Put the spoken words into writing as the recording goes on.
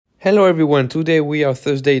Hello everyone, today we are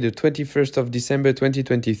Thursday the 21st of December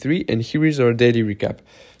 2023 and here is our daily recap.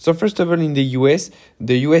 So first of all in the US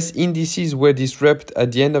indices were disrupted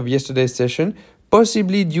at the end of yesterday's session,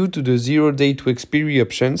 possibly due to the 0-day to expiry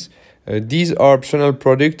options. These are optional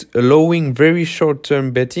products allowing very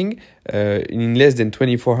short-term betting in less than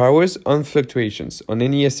 24 hours on fluctuations, on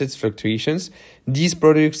any assets fluctuations. These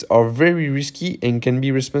products are very risky and can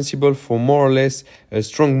be responsible for more or less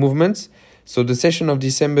strong movements. So the session of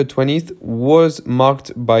December 20th was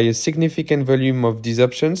marked by a significant volume of these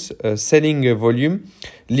options, selling a volume,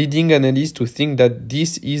 leading analysts to think that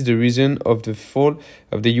this is the reason of the fall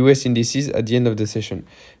of the US indices at the end of the session.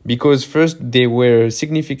 Because first, there were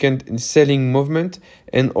significant selling movement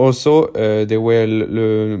and also there were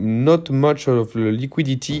not much of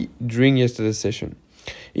liquidity during yesterday's session.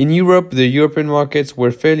 In Europe, the European markets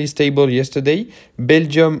were fairly stable yesterday.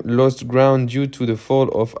 Belgium lost ground due to the fall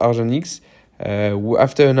of Argenix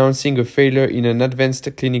after announcing a failure in an advanced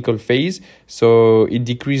clinical phase, so it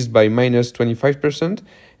decreased by minus 25%.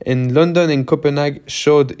 And London and Copenhagen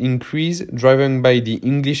showed increase, driven by the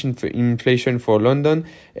English inflation for London,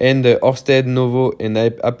 and Ørsted, Novo, and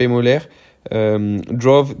AP Moller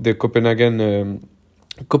drove the Copenhagen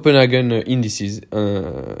indices.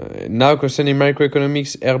 Now concerning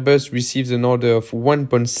macroeconomics, Airbus receives an order of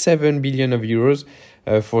 1.7 billion of euros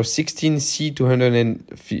for 16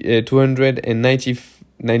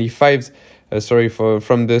 C-295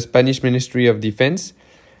 from the Spanish Ministry of Defense.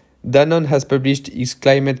 Danone has published its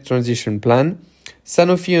climate transition plan.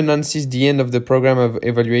 Sanofi announces the end of the program of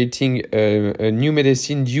evaluating a new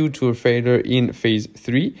medicine due to a failure in phase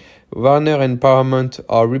 3. Warner and Paramount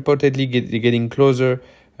are reportedly getting closer,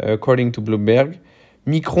 according to Bloomberg.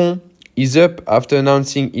 Micron is up after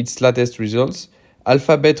announcing its latest results.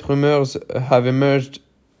 Alphabet rumors have emerged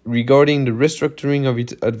regarding the restructuring of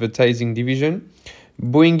its advertising division.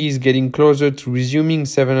 Boeing is getting closer to resuming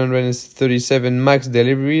 737 MAX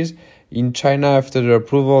deliveries in China after the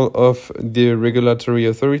approval of the regulatory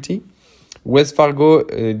authority. Wells Fargo,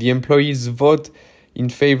 the employees vote in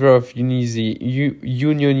favor of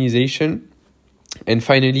unionization. And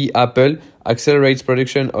finally, Apple accelerates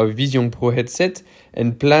production of Vision Pro headset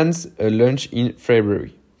and plans a launch in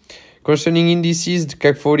February. Concerning indices, the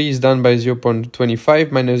CAC 40 is down by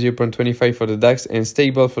 0.25, minus 0.25 for the DAX and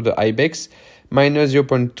stable for the IBEX, minus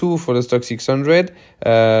 0.2 for the Stock 600.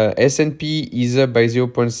 S&P is up by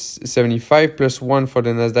 0.75, plus 1 for the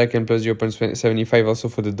Nasdaq and plus 0.75 also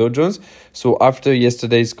for the Dow Jones. So after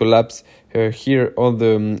yesterday's collapse, here all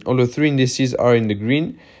the three indices are in the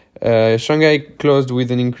green. Shanghai closed with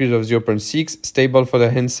an increase of 0.6, stable for the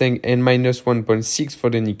Hang Seng and minus 1.6 for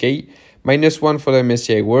the Nikkei, minus 1 for the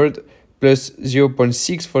MSCI World, plus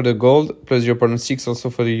 0.6 for the gold, plus 0.6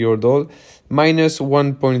 also for the Eurodollar, minus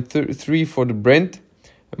 1.3 for the Brent,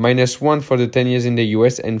 minus 1 for the 10 years in the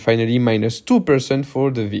US, and finally minus 2%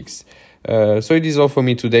 for the VIX. So it is all for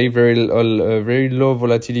me today. Very low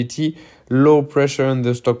volatility, low pressure on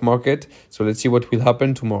the stock market. So let's see what will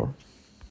happen tomorrow.